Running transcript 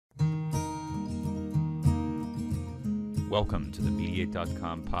Welcome to the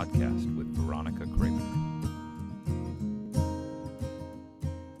Mediate.com podcast with Veronica Kramer.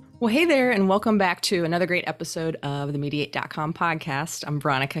 Well, hey there, and welcome back to another great episode of the Mediate.com podcast. I'm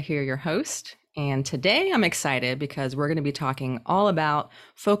Veronica here, your host. And today I'm excited because we're going to be talking all about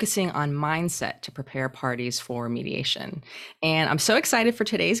focusing on mindset to prepare parties for mediation. And I'm so excited for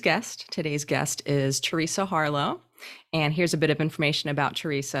today's guest. Today's guest is Teresa Harlow. And here's a bit of information about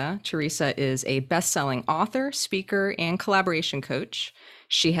Teresa. Teresa is a best-selling author, speaker, and collaboration coach.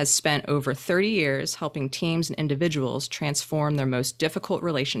 She has spent over 30 years helping teams and individuals transform their most difficult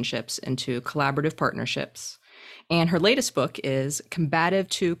relationships into collaborative partnerships. And her latest book is Combative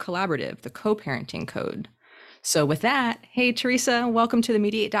to Collaborative, the Co-Parenting Code. So with that, hey, Teresa, welcome to the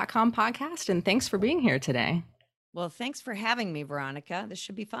Mediate.com podcast, and thanks for being here today. Well, thanks for having me, Veronica. This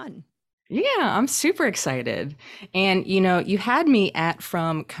should be fun. Yeah, I'm super excited. And, you had me at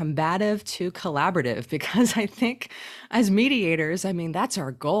from combative to collaborative because I think as mediators, that's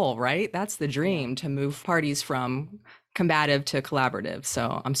our goal, right? That's the dream, to move parties from combative to collaborative.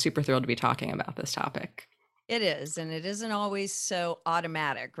 So I'm super thrilled to be talking about this topic. It is, and it isn't always so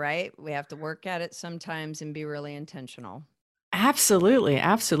automatic, right? We have to work at it sometimes and be really intentional. Absolutely,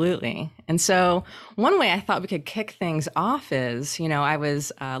 absolutely. And so one way I thought we could kick things off is, I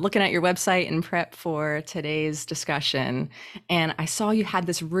was looking at your website in prep for today's discussion, and I saw you had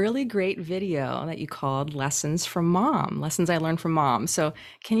this really great video that you called Lessons from Mom, Lessons I Learned from Mom. So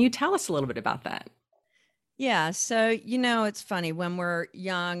can you tell us a little bit about that? Yeah. So, it's funny when we're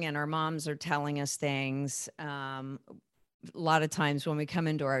young and our moms are telling us things. A lot of times when we come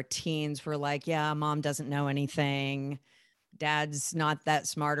into our teens, we're like, yeah, mom doesn't know anything. Dad's not that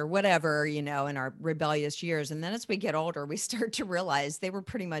smart or whatever, in our rebellious years. And then as we get older, we start to realize they were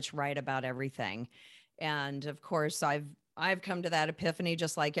pretty much right about everything. And of course, I've come to that epiphany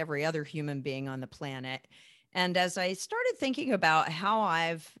just like every other human being on the planet. And as I started thinking about how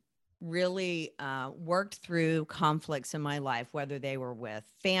I've really worked through conflicts in my life, whether they were with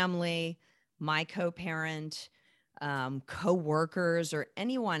family, my co-parent, co-workers, or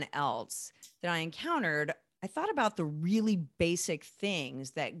anyone else that I encountered, I thought about the really basic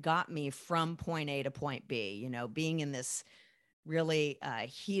things that got me from point A to point B, being in this really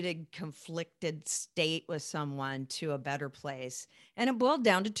heated, conflicted state with someone to a better place. And it boiled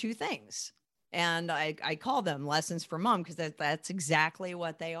down to two things. And I call them lessons for mom because that's exactly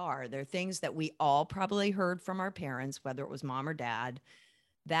what they are. They're things that we all probably heard from our parents, whether it was mom or dad,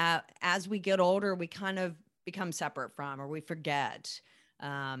 that as we get older, we kind of become separate from or we forget.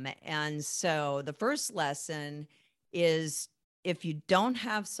 And so the first lesson is if you don't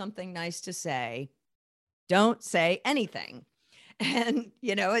have something nice to say, don't say anything. And,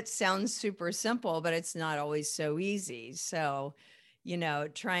 it sounds super simple, but it's not always so easy. So,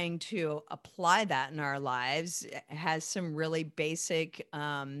 trying to apply that in our lives has some really basic,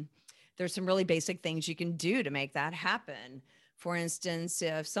 there's some really basic things you can do to make that happen. For instance,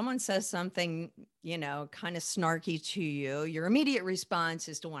 if someone says something, kind of snarky to you, your immediate response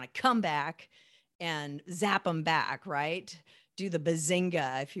is to want to come back and zap them back, right? Do the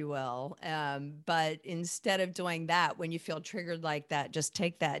bazinga, if you will. But instead of doing that, when you feel triggered like that, just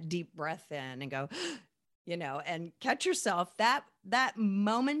take that deep breath in and go, and catch yourself. That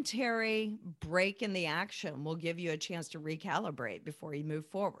momentary break in the action will give you a chance to recalibrate before you move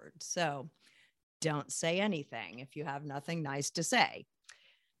forward. So don't say anything if you have nothing nice to say.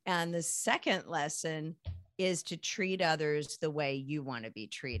 And the second lesson is to treat others the way you want to be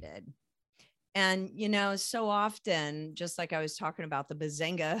treated. And, so often, just like I was talking about the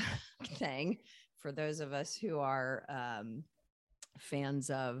bazinga thing, for those of us who are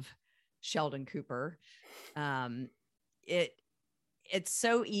fans of Sheldon Cooper, it's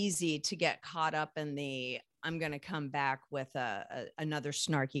so easy to get caught up in the I'm going to come back with another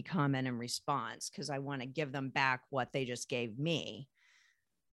snarky comment in response because I want to give them back what they just gave me.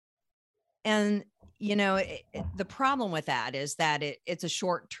 And, the problem with that is that it's a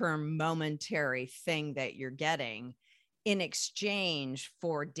short-term momentary thing that you're getting in exchange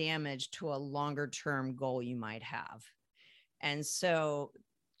for damage to a longer-term goal you might have. And so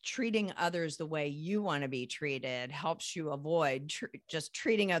treating others the way you want to be treated helps you avoid just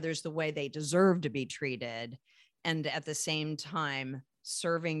treating others the way they deserve to be treated. And at the same time,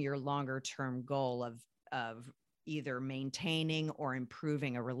 serving your longer term goal of either maintaining or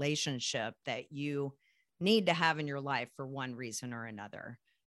improving a relationship that you need to have in your life for one reason or another.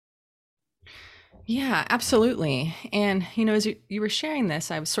 Yeah, absolutely. And, as you were sharing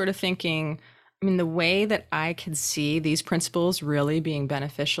this, I was sort of thinking I mean, the way that I could see these principles really being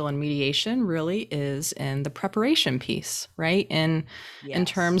beneficial in mediation really is in the preparation piece, right? In Yes.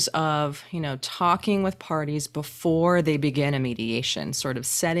 terms of, talking with parties before they begin a mediation, sort of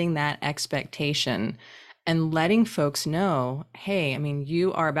setting that expectation and letting folks know, hey, I mean,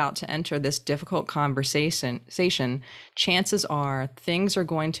 you are about to enter this difficult conversation. Chances are things are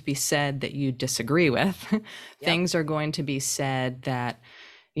going to be said that you disagree with. Yep. Things are going to be said that,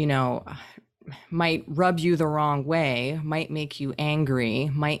 you know, might rub you the wrong way, might make you angry,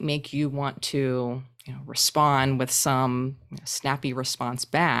 might make you want to, respond with some snappy response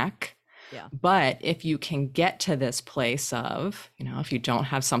back. Yeah. But if you can get to this place of, if you don't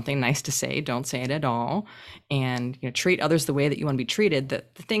have something nice to say, don't say it at all, and treat others the way that you want to be treated. The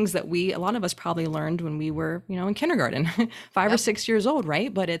things that a lot of us probably learned when we were, in kindergarten, 5 or 6 years old,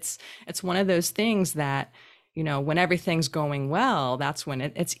 right? But it's one of those things that when everything's going well, that's when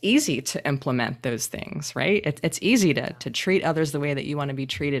it's easy to implement those things, right? It's easy to treat others the way that you want to be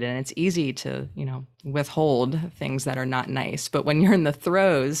treated. And it's easy to, withhold things that are not nice. But when you're in the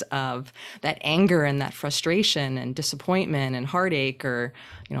throes of that anger and that frustration and disappointment and heartache or,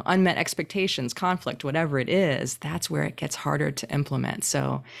 unmet expectations, conflict, whatever it is, that's where it gets harder to implement.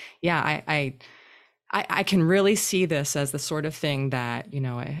 So yeah, I can really see this as the sort of thing that,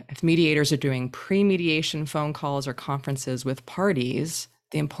 if mediators are doing pre-mediation phone calls or conferences with parties,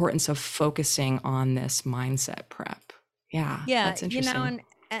 the importance of focusing on this mindset prep. Yeah, Yeah, that's interesting.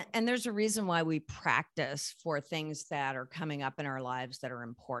 and there's a reason why we practice for things that are coming up in our lives that are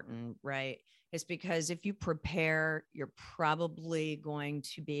important, right? It's because if you prepare, you're probably going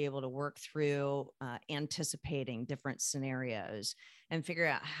to be able to work through anticipating different scenarios and figure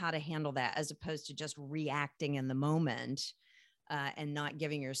out how to handle that, as opposed to just reacting in the moment and not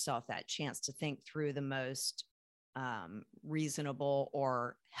giving yourself that chance to think through the most reasonable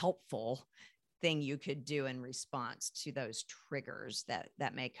or helpful thing you could do in response to those triggers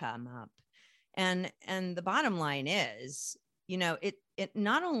that may come up. And the bottom line is, it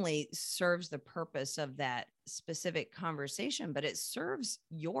not only serves the purpose of that specific conversation, but it serves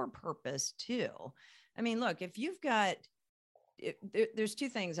your purpose too. I mean, look, if you've got there's two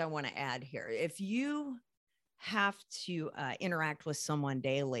things I want to add here. If you have to interact with someone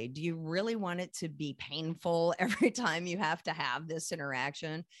daily, do you really want it to be painful every time you have to have this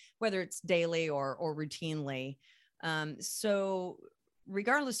interaction, whether it's daily or routinely? So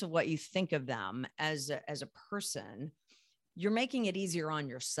regardless of what you think of them as a person, you're making it easier on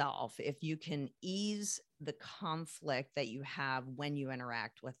yourself if you can ease the conflict that you have when you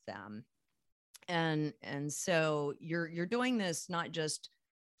interact with them. And so you're doing this not just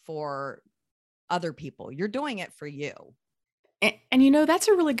for other people, you're doing it for you. And that's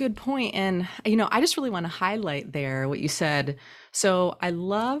a really good point. And, I just really want to highlight there what you said. So I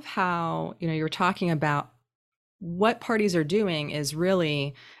love how, you were talking about what parties are doing is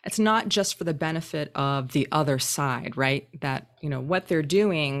really, it's not just for the benefit of the other side, right? That, what they're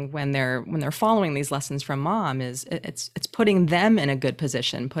doing when they're following these lessons from mom is it's putting them in a good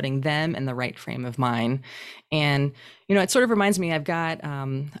position, putting them in the right frame of mind. And, it sort of reminds me, I've got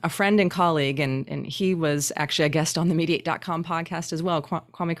a friend and colleague, and he was actually a guest on the Mediate.com podcast as well,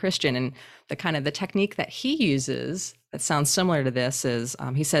 Kwame Christian. And the technique that he uses that sounds similar to this is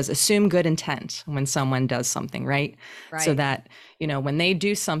he says, assume good intent when someone does something, right? So Right. that, when they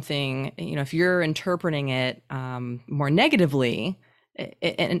do something, if you're interpreting it more negatively,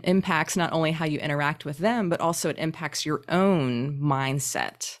 it impacts not only how you interact with them, but also it impacts your own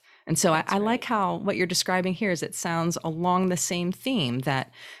mindset. And so I like how what you're describing here is it sounds along the same theme,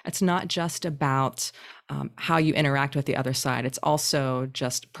 that it's not just about how you interact with the other side. It's also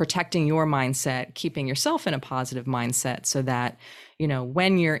just protecting your mindset, keeping yourself in a positive mindset so that,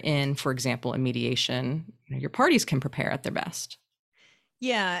 when you're in, for example, a mediation, your parties can prepare at their best.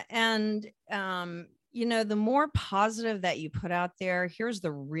 Yeah. And, the more positive that you put out there, here's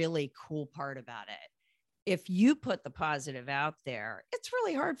the really cool part about it. If you put the positive out there, it's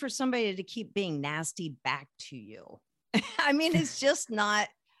really hard for somebody to keep being nasty back to you. I mean, it's just not,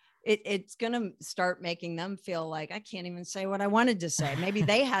 it's going to start making them feel like I can't even say what I wanted to say. Maybe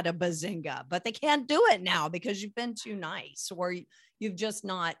they had a bazinga, but they can't do it now because you've been too nice, or you've just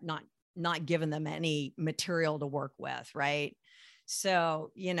not given them any material to work with. Right.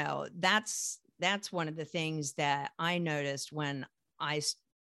 So, that's one of the things that I noticed when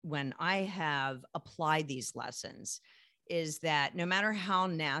I have applied these lessons, is that no matter how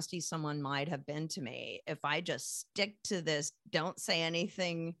nasty someone might have been to me, if I just stick to this, don't say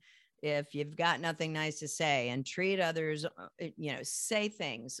anything if you've got nothing nice to say, and treat others, say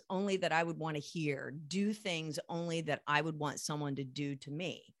things only that I would want to hear, do things only that I would want someone to do to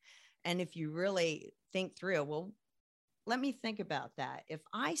me. And if you really think through, well, let me think about that. If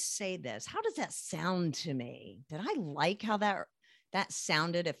I say this, how does that sound to me? Did I like how that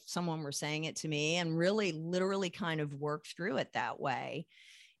sounded if someone were saying it to me, and really literally kind of work through it that way?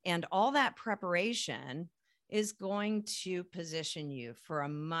 And all that preparation is going to position you for a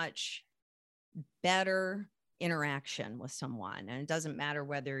much better interaction with someone. And it doesn't matter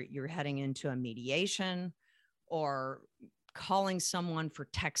whether you're heading into a mediation or calling someone for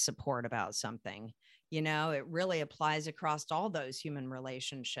tech support about something. It really applies across all those human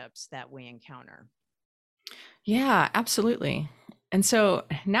relationships that we encounter. Yeah, absolutely. And so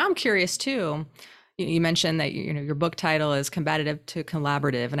now I'm curious too. You mentioned that your book title is Combative to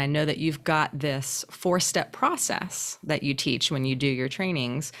Collaborative, and I know that you've got this 4-step process that you teach when you do your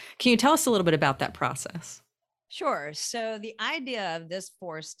trainings. Can you tell us a little bit about that process? Sure. So the idea of this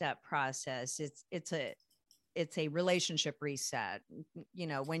 4-step process, it's a relationship reset.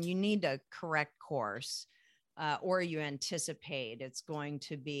 When you need to correct course, or you anticipate it's going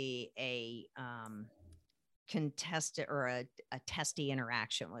to be a contested or a testy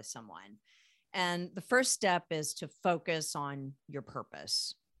interaction with someone. And the first step is to focus on your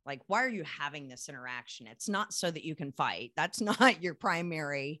purpose. Like, why are you having this interaction? It's not so that you can fight. That's not your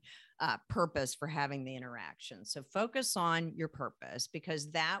primary purpose for having the interaction. So focus on your purpose,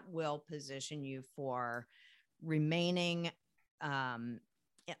 because that will position you for remaining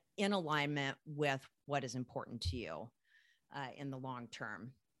in alignment with what is important to you in the long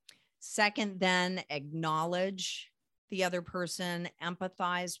term. Second, then acknowledge the other person,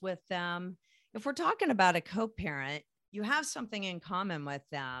 empathize with them. If we're talking about a co-parent, you have something in common with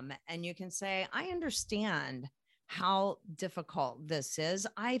them, and you can say, I understand how difficult this is.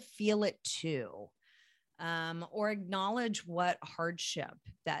 I feel it too. Or acknowledge what hardship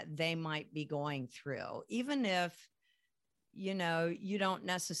that they might be going through, even if, you don't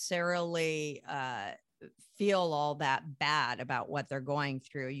necessarily feel all that bad about what they're going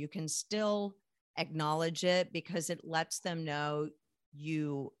through. You can still acknowledge it, because it lets them know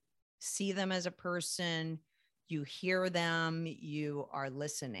you see them as a person, you hear them, you are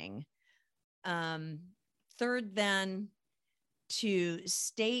listening. Third, then, to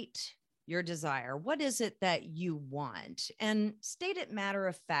state your desire. What is it that you want? And state it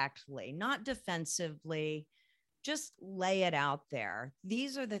matter-of-factly, not defensively. Just lay it out there.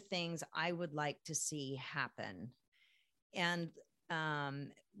 These are the things I would like to see happen. And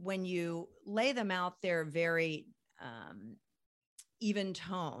when you lay them out there very even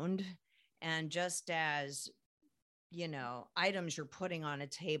toned, and just as, items you're putting on a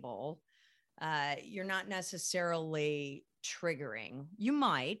table, you're not necessarily triggering. You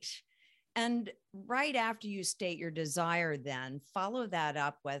might. And right after you state your desire, then follow that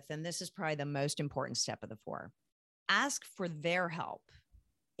up with, and this is probably the most important step of the 4, ask for their help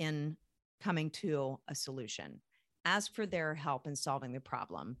in coming to a solution. Ask for their help in solving the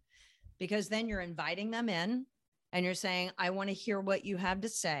problem, because then you're inviting them in and you're saying, I want to hear what you have to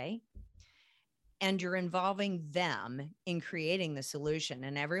say. And you're involving them in creating the solution.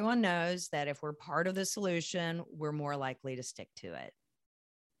 And everyone knows that if we're part of the solution, we're more likely to stick to it.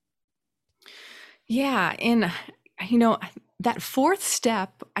 Yeah. And, that 4th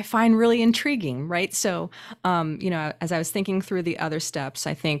step I find really intriguing, right? So, as I was thinking through the other steps,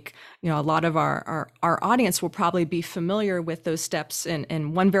 I think, a lot of our audience will probably be familiar with those steps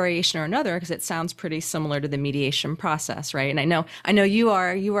in one variation or another, because it sounds pretty similar to the mediation process, right? And I know you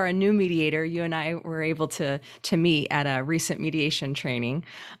are a new mediator. You and I were able to meet at a recent mediation training.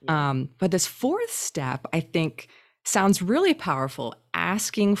 Yeah. But this 4th step, I think, sounds really powerful,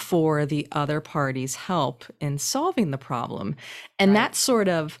 asking for the other party's help in solving the problem. And Right. that sort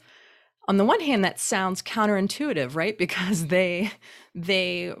of, on the one hand, that sounds counterintuitive, right? Because they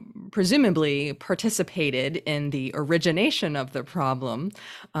presumably participated in the origination of the problem.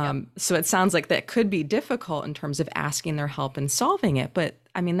 Yep. So it sounds like that could be difficult in terms of asking their help in solving it. But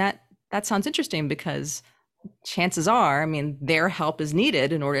I mean, that sounds interesting, because chances are, their help is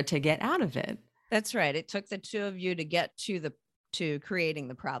needed in order to get out of it. That's right. It took the 2 of you to get to creating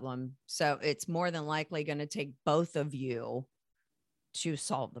the problem. So it's more than likely going to take both of you to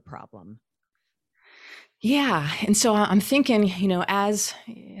solve the problem. Yeah. And so I'm thinking,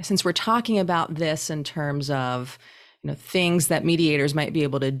 since we're talking about this in terms of, things that mediators might be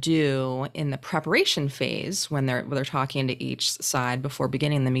able to do in the preparation phase when they're talking to each side before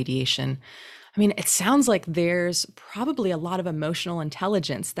beginning the mediation. It sounds like there's probably a lot of emotional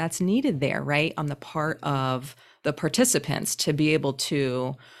intelligence that's needed there, right? On the part of the participants to be able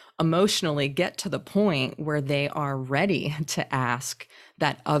to emotionally get to the point where they are ready to ask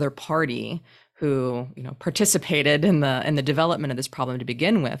that other party who, participated in the development of this problem to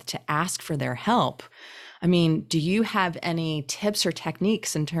begin with to ask for their help. I mean, do you have any tips or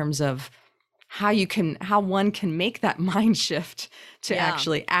techniques in terms of how one can make that mind shift to Yeah.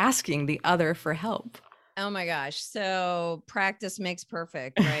 actually asking the other for help? Oh my gosh. So practice makes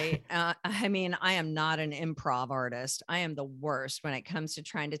perfect, right? I mean, I am not an improv artist. I am the worst when it comes to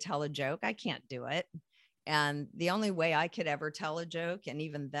trying to tell a joke. I can't do it. And the only way I could ever tell a joke, and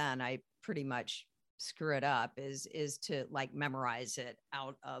even then I pretty much screw it up, is to like memorize it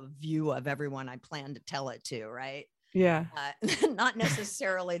out of view of everyone I plan to tell it to, right? Yeah. Not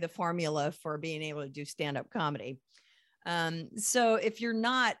necessarily the formula for being able to do stand-up comedy. So if you're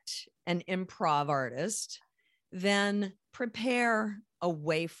not an improv artist, then prepare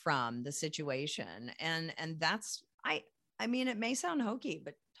away from the situation. And that's, I mean, it may sound hokey,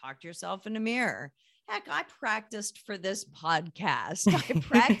 but talk to yourself in the mirror. Heck, I practiced for this podcast. I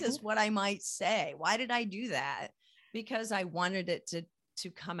practiced what I might say. Why did I do that? Because I wanted it to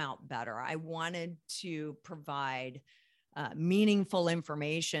come out better. I wanted to provide meaningful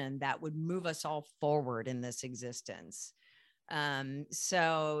information that would move us all forward in this existence.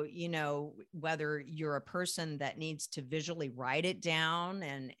 So, whether you're a person that needs to visually write it down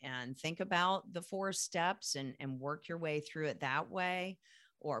and think about the 4 steps and work your way through it that way,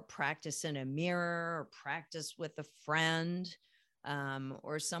 or practice in a mirror, or practice with a friend,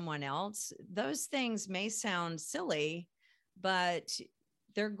 or someone else, those things may sound silly, but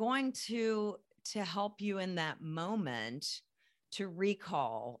they're going to help you in that moment to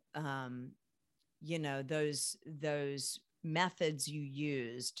recall, those methods you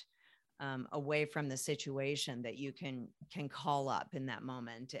used away from the situation that you can call up in that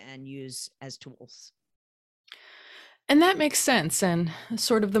moment and use as tools. And that makes sense. And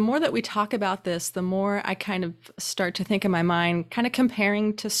sort of the more that we talk about this, the more I kind of start to think in my mind, kind of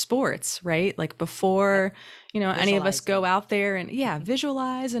comparing to sports, right? Like before, any of us go out there and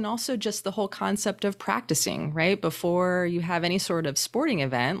visualize, and also just the whole concept of practicing, right? Before you have any sort of sporting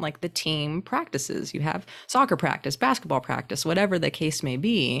event, like the team practices, you have soccer practice, basketball practice, whatever the case may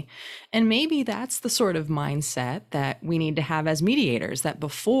be. And maybe that's the sort of mindset that we need to have as mediators, that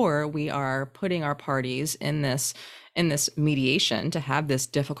before we are putting our parties in this mediation to have this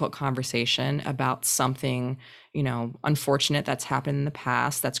difficult conversation about something, unfortunate that's happened in the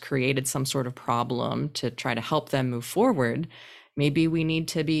past, that's created some sort of problem, to try to help them move forward. Maybe we need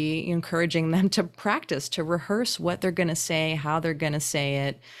to be encouraging them to practice, to rehearse what they're going to say, how they're going to say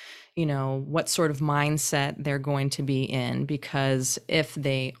it, what sort of mindset they're going to be in. Because if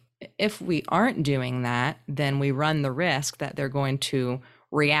we aren't doing that, then we run the risk that they're going to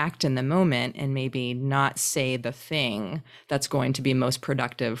react in the moment and maybe not say the thing that's going to be most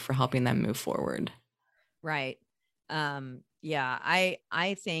productive for helping them move forward. Right.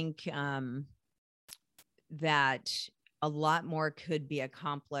 I think that a lot more could be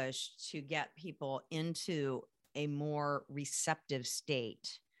accomplished to get people into a more receptive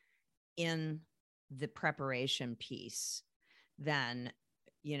state in the preparation piece than,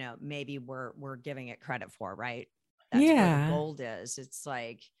 maybe we're giving it credit for, right? That's where the gold is. It's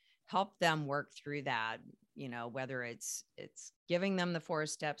like, help them work through that, whether it's giving them the 4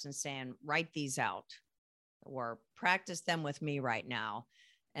 steps and saying, write these out, or practice them with me right now,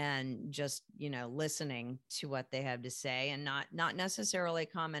 and just, listening to what they have to say, and not necessarily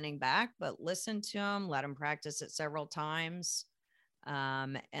commenting back, but listen to them, let them practice it several times,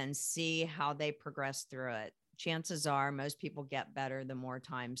 and see how they progress through it. Chances are most people get better the more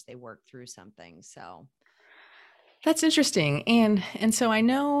times they work through something. So that's interesting. And so I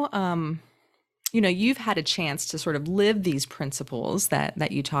know, you've had a chance to sort of live these principles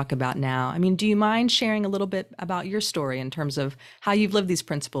that you talk about now. I mean, do you mind sharing a little bit about your story in terms of how you've lived these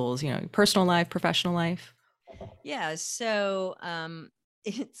principles, personal life, professional life? Yeah. So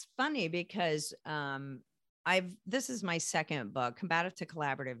it's funny because this is my second book. Combative to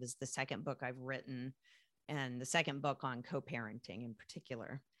Collaborative is the second book I've written, and the second book on co-parenting in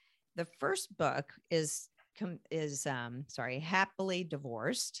particular. The first book is Happily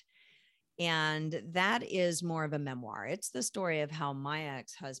Divorced. And that is more of a memoir. It's the story of how my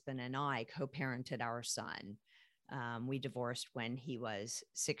ex-husband and I co-parented our son. We divorced when he was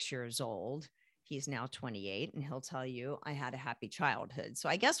 6 years old. He's now 28, and he'll tell you I had a happy childhood. So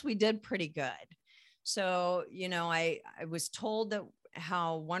I guess we did pretty good. So, I was told that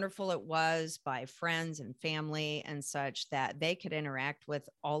how wonderful it was by friends and family and such, that they could interact with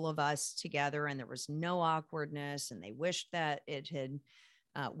all of us together and there was no awkwardness, and they wished that it had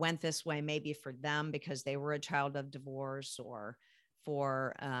went this way, maybe for them because they were a child of divorce, or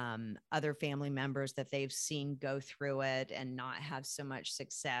for other family members that they've seen go through it and not have so much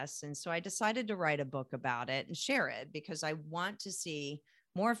success. And so I decided to write a book about it and share it because I want to see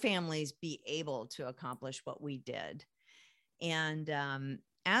more families be able to accomplish what we did. And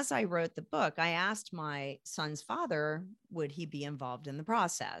as I wrote the book, I asked my son's father, would he be involved in the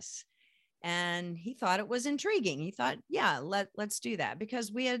process? And he thought it was intriguing. He thought, yeah, let's do that,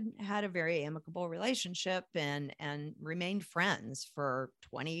 because we had a very amicable relationship and remained friends for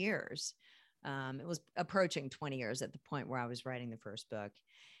 20 years. It was approaching 20 years at the point where I was writing the first book.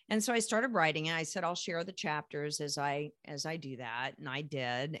 And so I started writing it. I said, I'll share the chapters as I do that. And I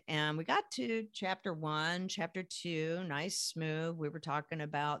did. And we got to chapter 1, chapter 2, nice, smooth. We were talking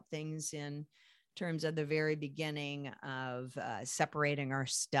about things in terms of the very beginning of separating our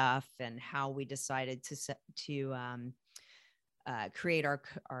stuff and how we decided to create our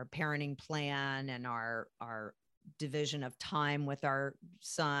parenting plan and our division of time with our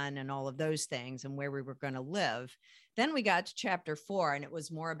son and all of those things and where we were going to live. Then we got to chapter 4, and it was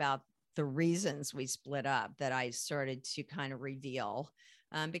more about the reasons we split up that I started to kind of reveal,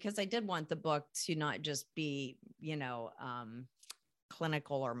 because I did want the book to not just be,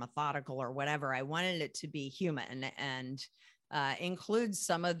 clinical or methodical or whatever. I wanted it to be human and include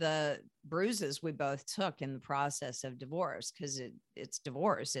some of the bruises we both took in the process of divorce, because it's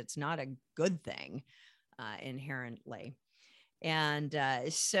divorce. It's not a good thing inherently. And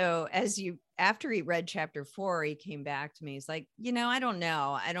so after he read chapter 4, he came back to me. He's like, I don't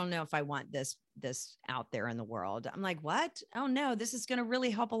know if I want this out there in the world. I'm like, what? Oh no, this is going to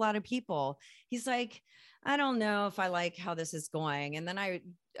really help a lot of people. He's like, I don't know if I like how this is going. And then I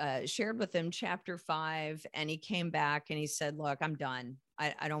shared with him chapter 5, and he came back and he said, look, I'm done.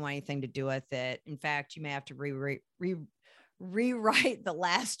 I don't want anything to do with it. In fact, you may have to rewrite the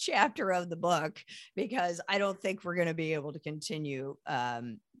last chapter of the book, because I don't think we're going to be able to continue,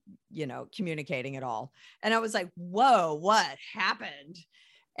 communicating at all. And I was like, whoa, what happened?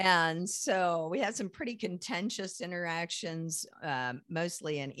 And so we had some pretty contentious interactions,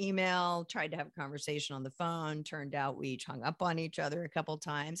 mostly in email, tried to have a conversation on the phone. Turned out we each hung up on each other a couple of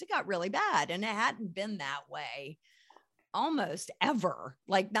times. It got really bad. And it hadn't been that way almost ever,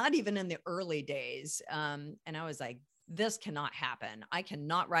 like not even in the early days. And I was like, this cannot happen. I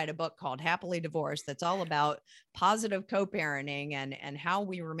cannot write a book called Happily Divorced that's all about positive co-parenting and how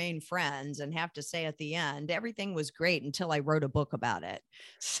we remain friends, and have to say at the end, everything was great until I wrote a book about it.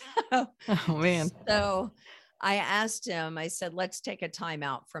 So, Oh man. So I asked him, I said, let's take a time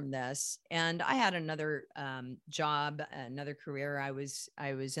out from this. And I had another job, another career. I was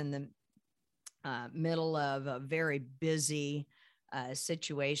in the middle of a very busy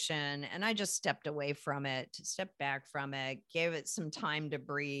situation. And I just stepped away from it, stepped back from it, gave it some time to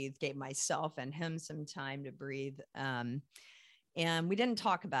breathe, gave myself and him some time to breathe. And we didn't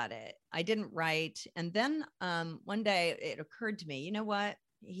talk about it. I didn't write. And then one day it occurred to me, you know what?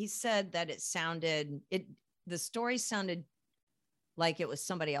 He said that the story sounded like it was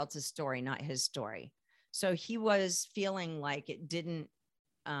somebody else's story, not his story. So he was feeling like it didn't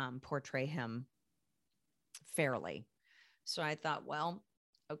portray him fairly. So I thought, well,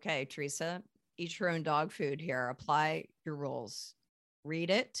 okay, Teresa, eat your own dog food here. Apply your rules,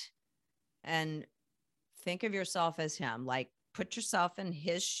 read it, and think of yourself as him. Like, put yourself in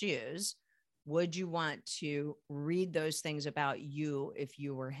his shoes. Would you want to read those things about you if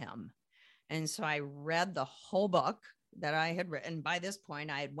you were him? And so I read the whole book that I had written. By this point,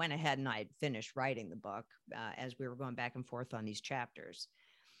 I had went ahead and I had finished writing the book as we were going back and forth on these chapters.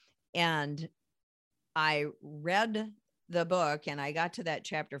 And I read the book and I got to that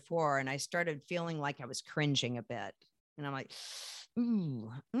chapter 4 and I started feeling like I was cringing a bit. And I'm like,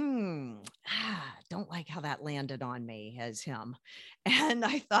 don't like how that landed on me as him. And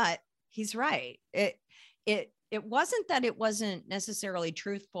I thought, he's right. It wasn't that it wasn't necessarily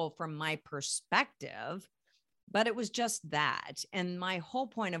truthful from my perspective, but it was just that. And my whole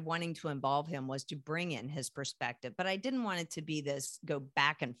point of wanting to involve him was to bring in his perspective, but I didn't want it to be this go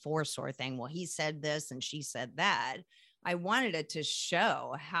back and forth sort of thing. Well, he said this and she said that. I wanted it to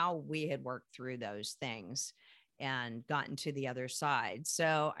show how we had worked through those things and gotten to the other side.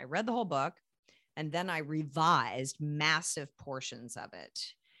 So I read the whole book and then I revised massive portions of it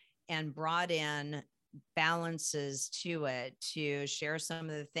and brought in balances to it to share some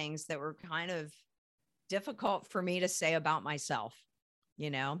of the things that were kind of difficult for me to say about myself,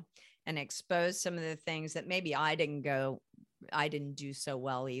 and expose some of the things that maybe I didn't do so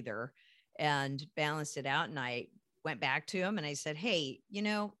well either, and balanced it out. And I went back to him and I said, hey,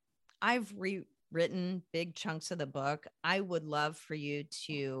 I've rewritten big chunks of the book. I would love for you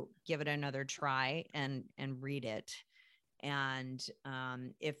to give it another try and read it And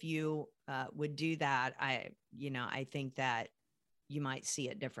if you would do that, I think that you might see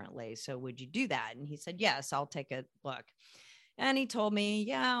it differently. So would you do that? And he said, yes, I'll take a look. And he told me,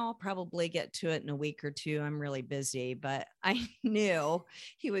 yeah, I'll probably get to it in a week or two. I'm really busy, but I knew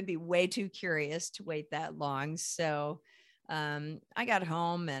he would be way too curious to wait that long. So I got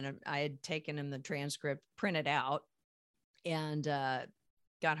home and I had taken him the transcript printed out, and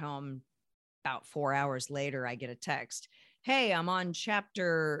got home. About 4 hours later, I get a text. Hey, I'm on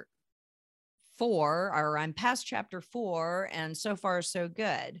chapter 4, or I'm past chapter 4, and so far so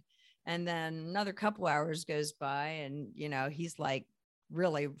good. And then another couple hours goes by, and he's like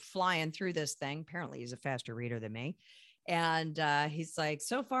really flying through this thing. Apparently he's a faster reader than me. And he's like,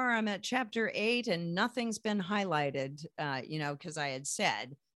 so far I'm at chapter 8 and nothing's been highlighted, because I had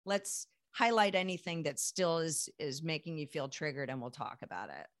said, let's highlight anything that still is making you feel triggered and we'll talk about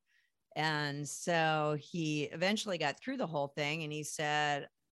it. And so he eventually got through the whole thing, and he said,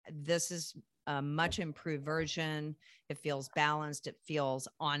 this is a much improved version. It feels balanced. It feels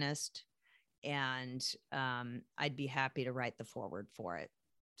honest. And I'd be happy to write the foreword for it.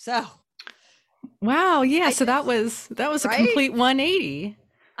 So. Wow. Yeah. So that was a complete 180.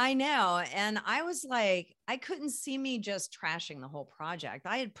 I know. And I was like, I couldn't see me just trashing the whole project.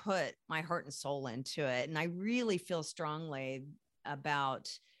 I had put my heart and soul into it. And I really feel strongly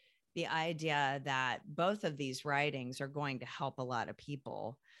about the idea that both of these writings are going to help a lot of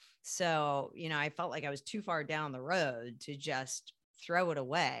people. So, I felt like I was too far down the road to just throw it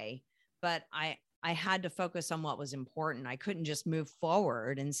away, but I had to focus on what was important. I couldn't just move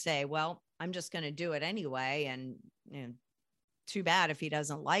forward and say, well, I'm just going to do it anyway. And too bad if he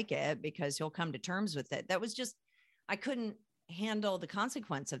doesn't like it, because he'll come to terms with it. That was just, I couldn't handle the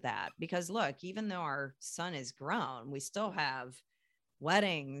consequence of that, because look, even though our son is grown, we still have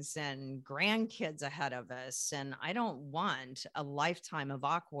weddings and grandkids ahead of us. And I don't want a lifetime of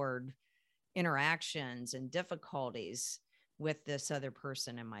awkward interactions and difficulties with this other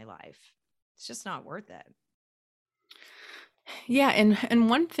person in my life. It's just not worth it. Yeah. And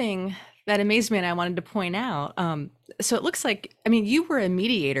one thing that amazed me and I wanted to point out, so it looks like, I mean, you were a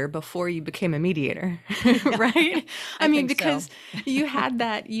mediator before you became a mediator, right? I mean, because so. you had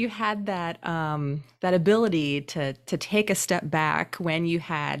that that ability to take a step back when you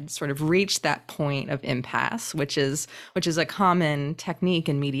had sort of reached that point of impasse, which is a common technique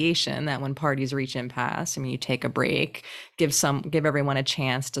in mediation, that when parties reach impasse, I mean, you take a break, give everyone a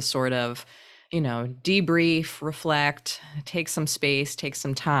chance to sort of, debrief, reflect, take some space, take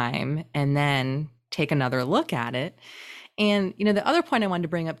some time, and then take another look at it. And, the other point I wanted to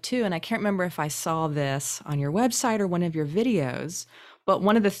bring up too, and I can't remember if I saw this on your website or one of your videos, but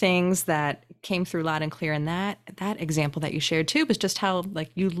one of the things that came through loud and clear in that example that you shared too was just how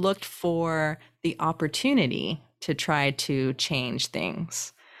you looked for the opportunity to try to change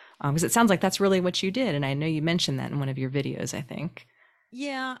things. Because it sounds like that's really what you did. And I know you mentioned that in one of your videos, I think.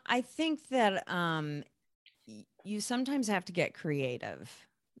 Yeah, I think that you sometimes have to get creative.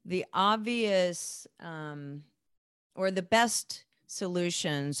 The obvious or the best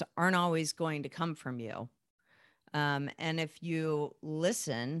solutions aren't always going to come from you. And if you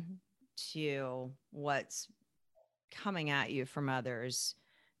listen to what's coming at you from others,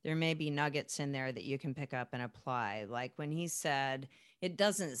 there may be nuggets in there that you can pick up and apply. Like when he said, it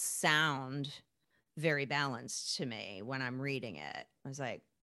doesn't sound very balanced to me when I'm reading it. I was like,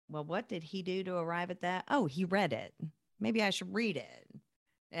 well, what did he do to arrive at that? Oh, he read it. Maybe I should read it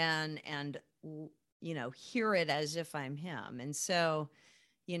and hear it as if I'm him. And so,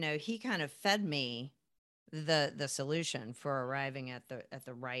 he kind of fed me the solution for arriving at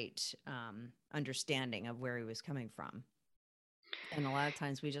the right understanding of where he was coming from. And a lot of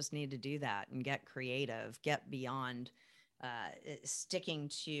times we just need to do that and get creative, get beyond sticking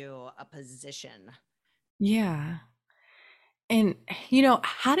to a position. Yeah. And,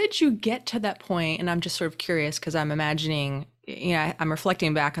 how did you get to that point? And I'm just sort of curious because I'm imagining, I'm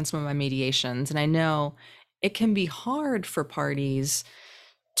reflecting back on some of my mediations, and I know it can be hard for parties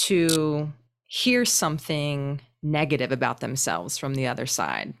to hear something negative about themselves from the other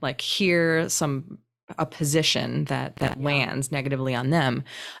side, like hear a position that lands negatively on them.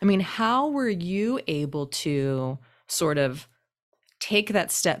 I mean, how were you able to sort of take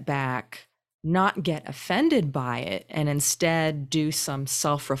that step back, not get offended by it, and instead do some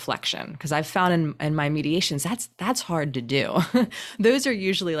self-reflection? Because I've found in my mediations, that's hard to do. Those are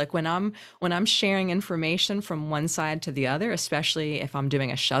usually like when I'm sharing information from one side to the other, especially if I'm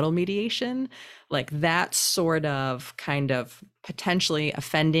doing a shuttle mediation, like that sort of kind of potentially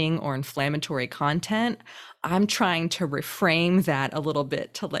offending or inflammatory content, I'm trying to reframe that a little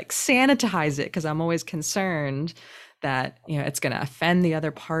bit to like sanitize it, because I'm always concerned that, it's going to offend the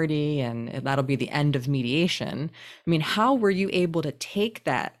other party and that'll be the end of mediation. I mean, how were you able to take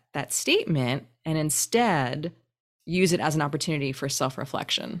that statement and instead use it as an opportunity for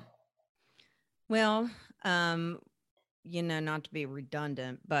self-reflection? Well, not to be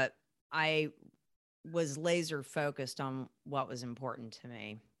redundant, but I was laser focused on what was important to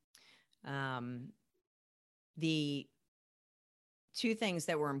me. The two things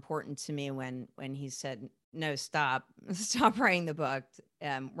that were important to me when he said, no, stop writing the book,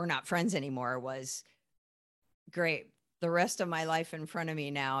 we're not friends anymore, was great. The rest of my life in front of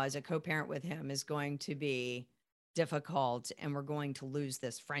me now as a co-parent with him is going to be difficult, and we're going to lose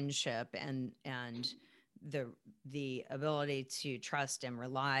this friendship and the ability to trust and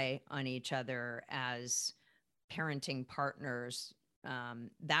rely on each other as parenting partners.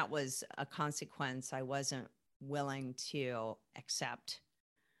 That was a consequence I wasn't willing to accept.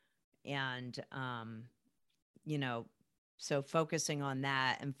 And, so focusing on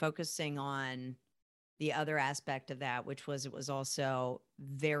that and focusing on the other aspect of that, which was, it was also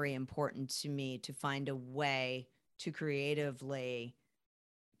very important to me to find a way to creatively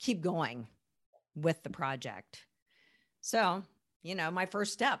keep going with the project. So, my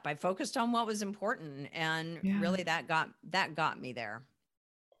first step, I focused on what was important, and really that got me there.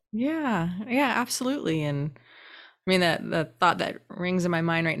 Yeah, absolutely. And I mean, the thought that rings in my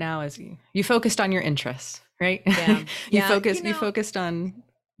mind right now is you focused on your interests, right? Yeah. You focused on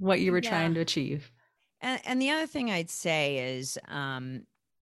what you were trying to achieve. And the other thing I'd say is,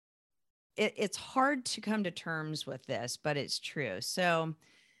 it's hard to come to terms with this, but it's true. So,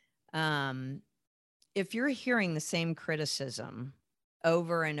 if you're hearing the same criticism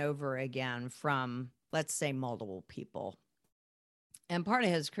over and over again from, let's say, multiple people, and part of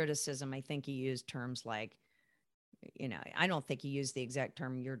his criticism, I think he used terms like, I don't think he used the exact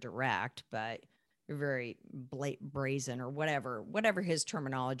term, you're direct, but you're very brazen, or whatever his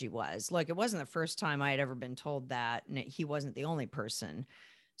terminology was. Look, it wasn't the first time I had ever been told that, and he wasn't the only person.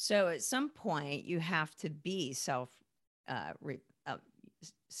 So at some point you have to be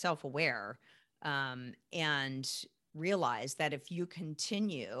self-aware, and realize that if you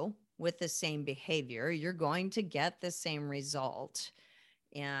continue with the same behavior, you're going to get the same result.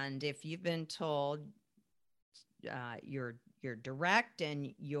 And if you've been told you're direct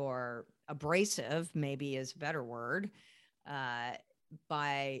and you're abrasive, maybe is a better word,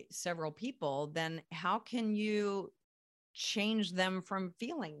 by several people, then how can you change them from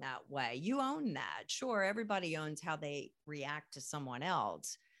feeling that way? You own that. Sure, everybody owns how they react to someone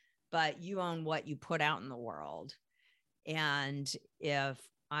else, but you own what you put out in the world. And if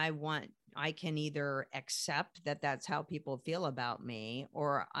I can either accept that that's how people feel about me,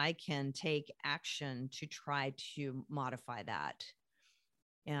 or I can take action to try to modify that.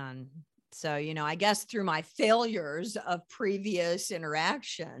 And so, I guess through my failures of previous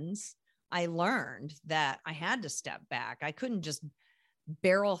interactions, I learned that I had to step back. I couldn't just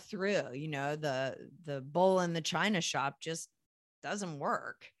barrel through, the bull in the china shop just doesn't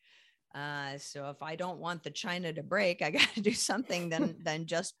work. So if I don't want the china to break, I got to do something than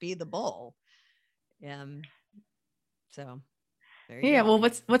just be the bull. So there you go. Well,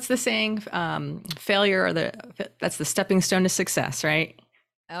 what's the saying? Failure that's the stepping stone to success, right?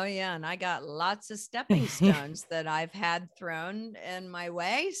 Oh yeah. And I got lots of stepping stones that I've had thrown in my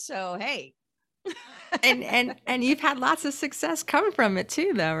way. So, hey. and you've had lots of success come from it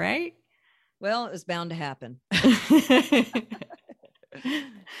too, though, right? Well, it was bound to happen.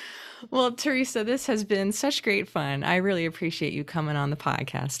 Well, Teresa, this has been such great fun. I really appreciate you coming on the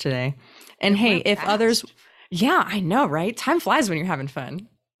podcast today. And hey, if fast. Others, I know, right? Time flies when you're having fun.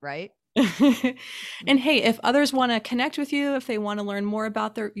 Right. And hey, if others want to connect with you, if they want to learn more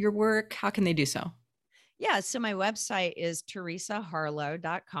about your work, how can they do so? Yeah. So my website is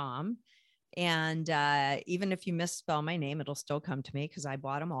teresaharlow.com. And even if you misspell my name, it'll still come to me because I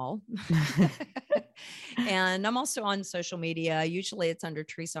bought them all. And I'm also on social media. Usually it's under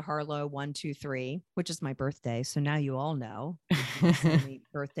Teresa Harlow 123, which is my birthday. So now you all know. Send me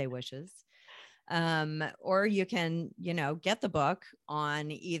birthday wishes. Or you can, get the book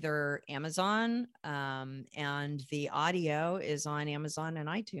on either Amazon, and the audio is on Amazon and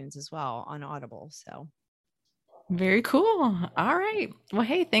iTunes as well, on Audible. So very cool. All right. Well,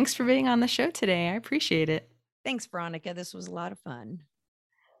 hey, thanks for being on the show today. I appreciate it. Thanks, Veronica. This was a lot of fun.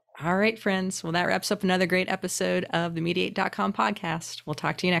 All right, friends. Well, that wraps up another great episode of the Mediate.com podcast. We'll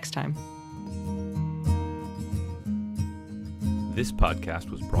talk to you next time. This podcast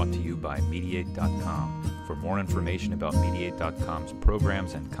was brought to you by Mediate.com. For more information about Mediate.com's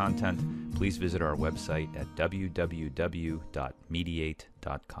programs and content, please visit our website at www.mediate.com.